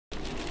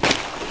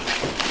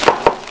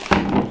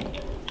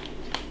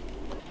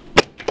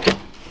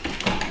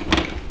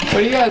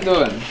What are you guys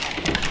doing?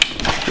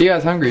 Are you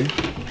guys hungry?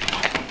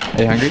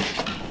 Are you hungry?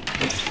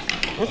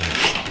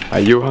 Are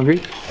you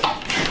hungry?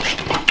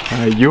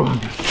 Are you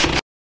hungry?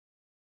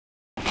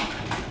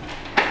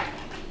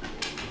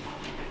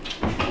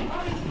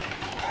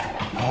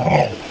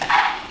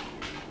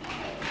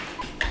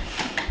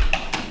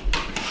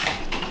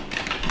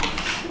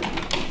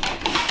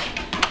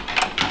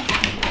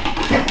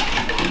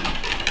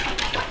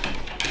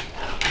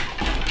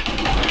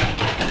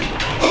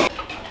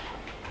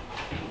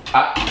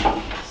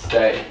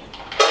 Stay.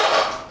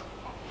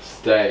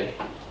 Stay.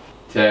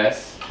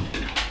 Tess.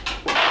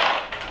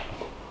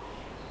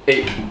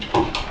 Eat.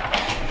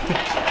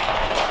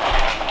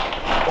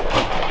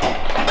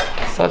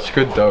 Such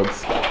good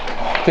dogs.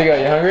 Tigger,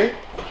 are you hungry?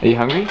 Are you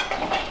hungry?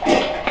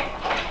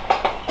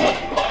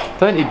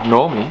 Don't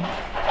ignore me.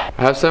 I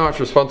have so much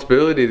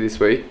responsibility this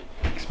week.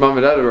 Because mum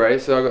and dad are away,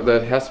 so I got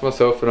the house to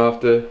myself and I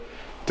have to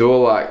do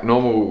all like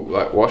normal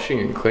like washing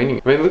and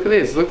cleaning. I mean, look at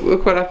this.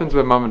 Look what happens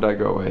when mum and dad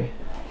go away.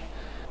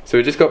 So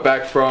we just got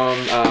back from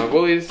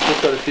Woolies,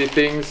 just got a few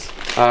things.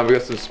 We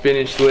got some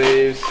spinach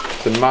leaves,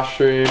 some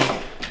mushroom,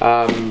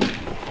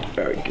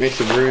 give me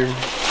some room,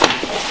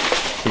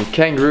 some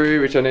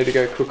kangaroo, which I need to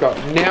go cook up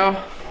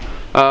now.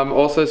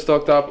 Also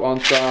stocked up on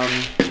some,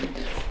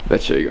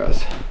 let's show you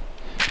guys.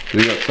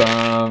 We got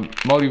some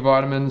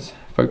multivitamins,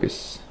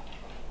 focused.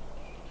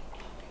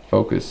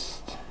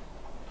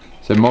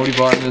 So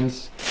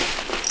multivitamins,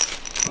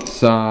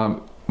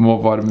 some more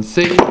vitamin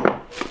C,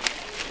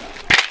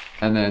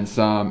 and then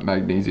some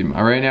magnesium.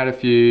 I ran out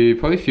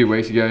probably a few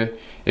weeks ago,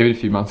 even a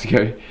few months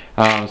ago,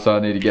 so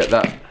I need to get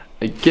that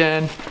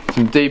again.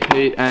 Some deep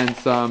heat and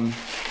some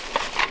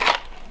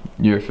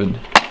Nurofen.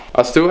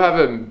 I still have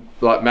a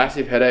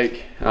massive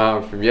headache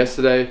from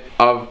yesterday.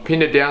 I've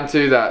pinned it down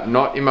to that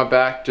knot in my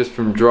back just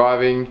from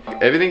driving.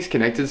 Everything's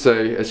connected, so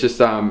it's just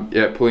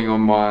yeah, pulling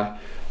on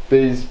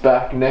these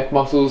back neck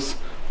muscles,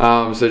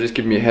 so just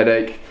giving me a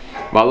headache.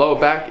 My lower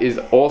back is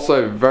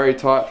also very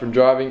tight from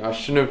driving. I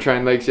shouldn't have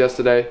trained legs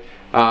yesterday.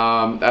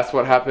 That's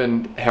what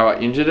happened, how I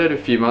injured it a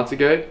few months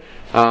ago.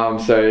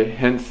 So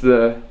hence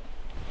the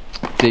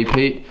deep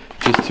heat,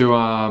 just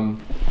to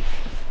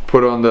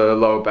put on the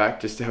lower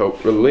back just to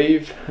help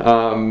relieve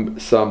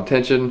some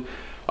tension.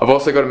 I've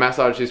also got a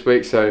massage this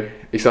week, so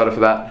excited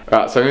for that.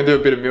 Alright, so I'm gonna do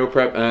a bit of meal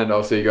prep and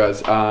I'll see you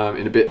guys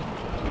in a bit.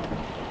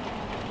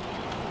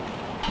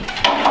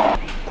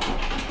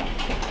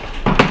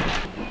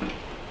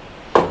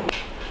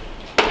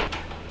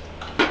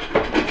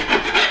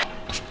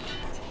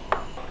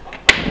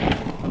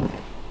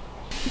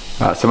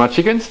 Alright, so my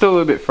chicken's still a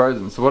little bit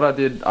frozen, so what I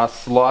did, I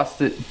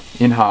sliced it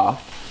in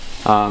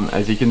half,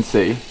 as you can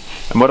see.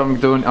 And what I'm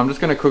doing, I'm just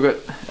going to cook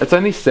it, it's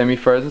only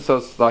semi-frozen, so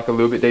it's like a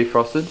little bit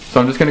defrosted. So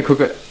I'm just going to cook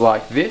it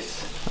like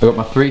this. I've got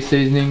my 3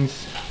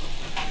 seasonings.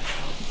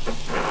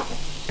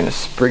 I'm going to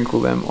sprinkle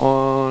them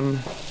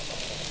on.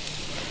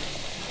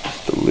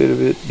 Just a little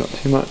bit, not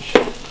too much.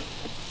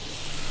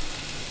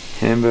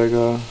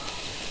 Hamburger.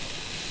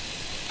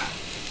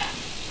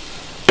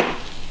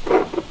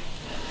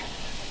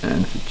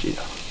 And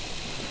fajita.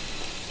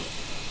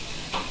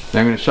 Now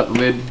I'm going to shut the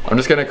lid. I'm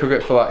just going to cook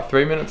it for like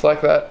 3 minutes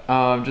like that,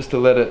 just to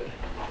let it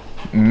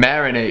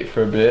marinate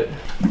for a bit.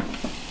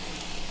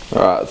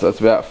 Alright, so that's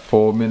about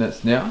 4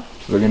 minutes now.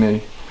 So we're going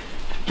to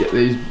get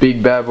these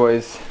big bad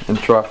boys and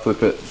try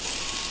flip it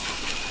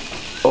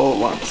all at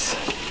once.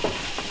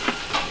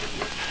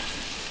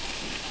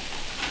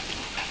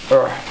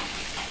 Alright.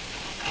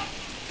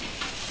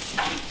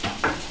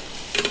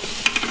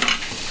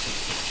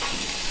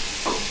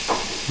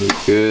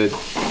 Looks good.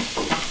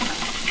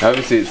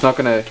 Obviously it's not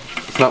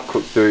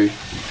cooked through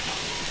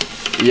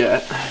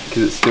yet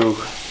because it's still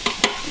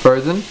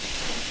frozen.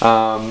 So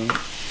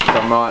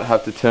I might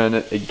have to turn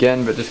it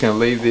again, but just gonna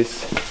leave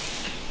this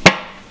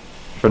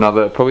for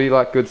another probably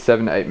like good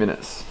 7 to 8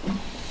 minutes.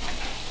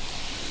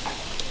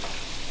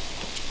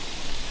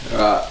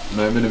 Alright,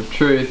 moment of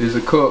truth, is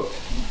it cooked?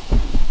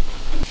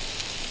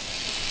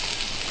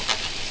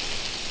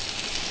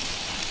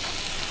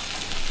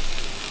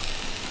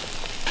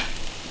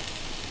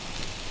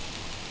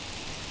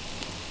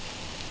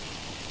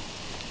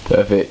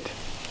 Perfect.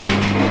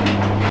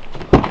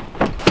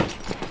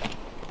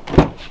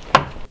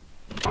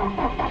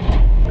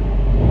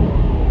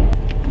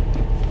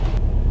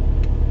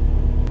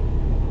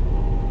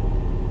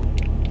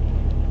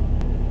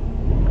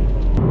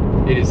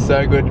 It is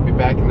so good to be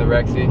back in the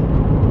Rexy.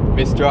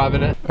 Miss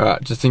driving it.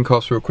 Alright, just in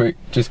costs real quick.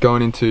 Just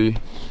going into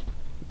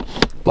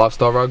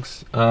lifestyle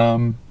rugs.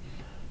 Going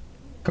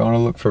to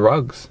look for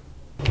rugs.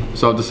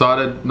 So I've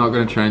decided not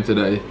going to train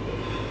today.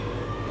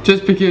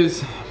 Just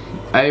because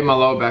my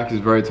lower back is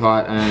very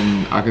tight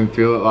and I can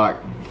feel it, like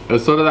it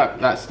was sort of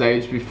that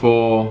stage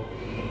before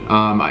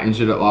I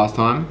injured it last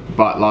time,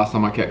 but last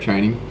time I kept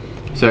training.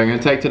 So I'm going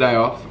to take today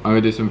off. I'm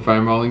going to do some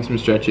foam rolling, some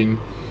stretching,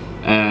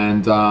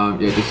 and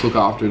yeah, just look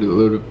after it a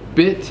little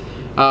bit.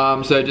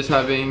 So just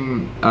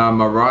having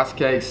my rice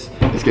cakes.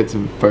 Let's get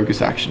some focus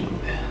action on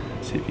there.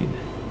 Let's see if you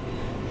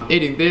can.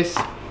 Eating this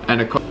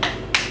and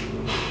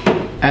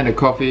a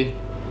coffee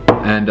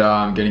and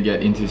I'm gonna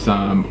get into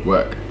some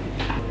work.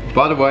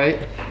 By the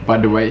way,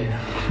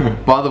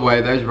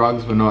 those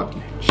rugs were not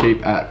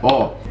cheap at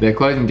all. They're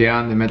closing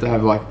down. They're meant to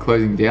have like a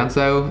closing down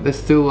sale. They're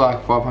still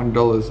like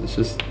 $500. It's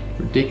just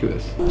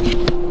ridiculous.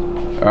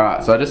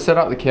 Alright, so I just set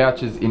up the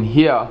couches in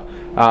here.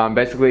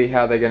 Basically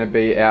how they're gonna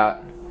be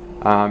out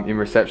in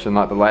reception,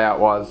 like the layout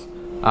was.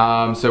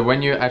 So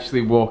when you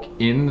actually walk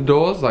in the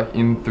doors, like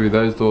in through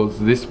those doors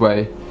this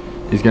way,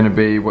 is gonna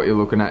be what you're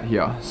looking at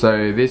here.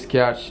 So this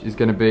couch is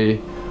gonna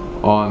be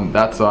on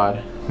that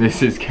side.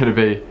 This is gonna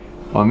be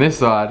on this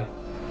side,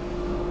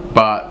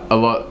 but a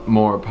lot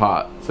more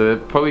apart. So they're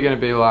probably gonna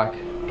be like,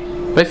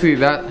 basically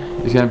that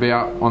is gonna be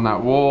up on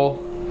that wall,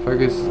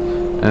 focus,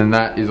 and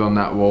that is on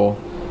that wall.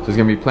 So there's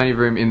gonna be plenty of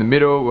room in the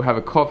middle. We'll have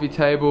a coffee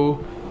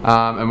table,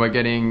 and we're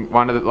getting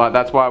one of the, like,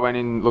 that's why I went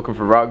in looking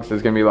for rugs.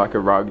 There's gonna be like a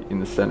rug in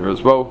the center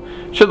as well.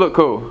 Should look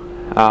cool.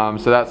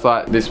 So that's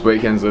like this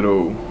weekend's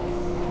little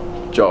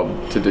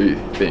job to do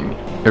thing.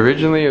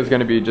 Originally it was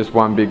gonna be just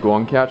one big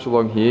long couch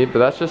along here, but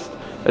that's just,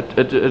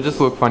 it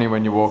just looked funny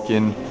when you walk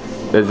in.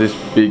 There's this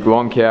big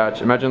long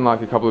couch. Imagine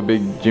like a couple of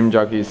big gym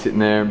junkies sitting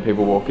there and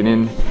people walking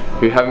in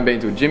who haven't been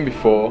to a gym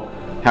before,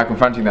 how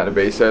confronting that would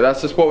be. So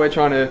that's just what we're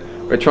trying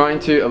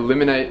to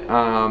eliminate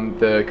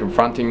the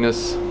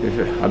confrontingness,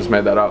 I just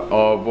made that up,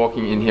 of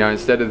walking in here.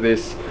 Instead of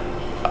this,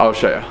 I'll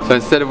show you. So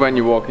instead of when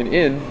you're walking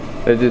in,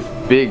 there's this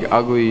big,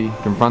 ugly,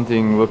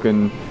 confronting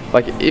looking,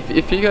 like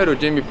if you go to a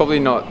gym, you're probably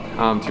not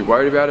too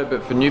worried about it,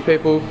 but for new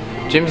people,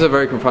 gyms are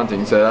very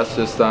confronting. So that's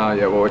just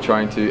yeah, what we're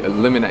trying to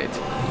eliminate,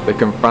 the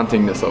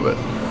confrontingness of it.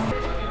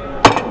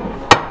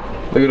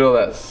 Look at all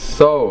that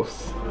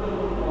sauce.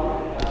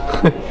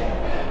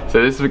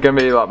 So this is gonna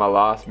be like my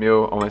last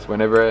meal, almost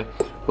whenever.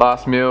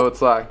 Last meal,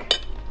 it's like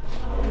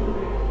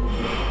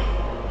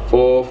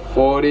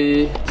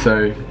 $4.40. So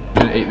I'm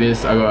gonna eat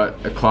this. I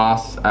got a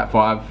class at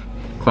 5,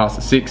 class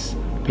at 6,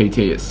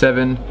 PT at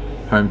 7,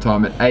 home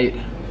time at 8,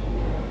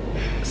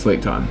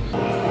 sleep time.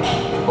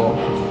 4,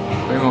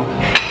 3 more,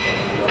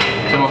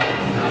 2 more.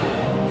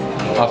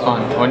 Last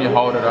one. When you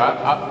hold it, right?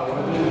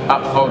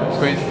 Up, hold,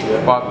 squeeze.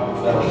 5,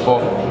 4,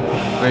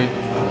 3,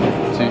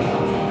 2,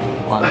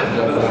 1.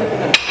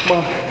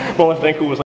 My left ankle was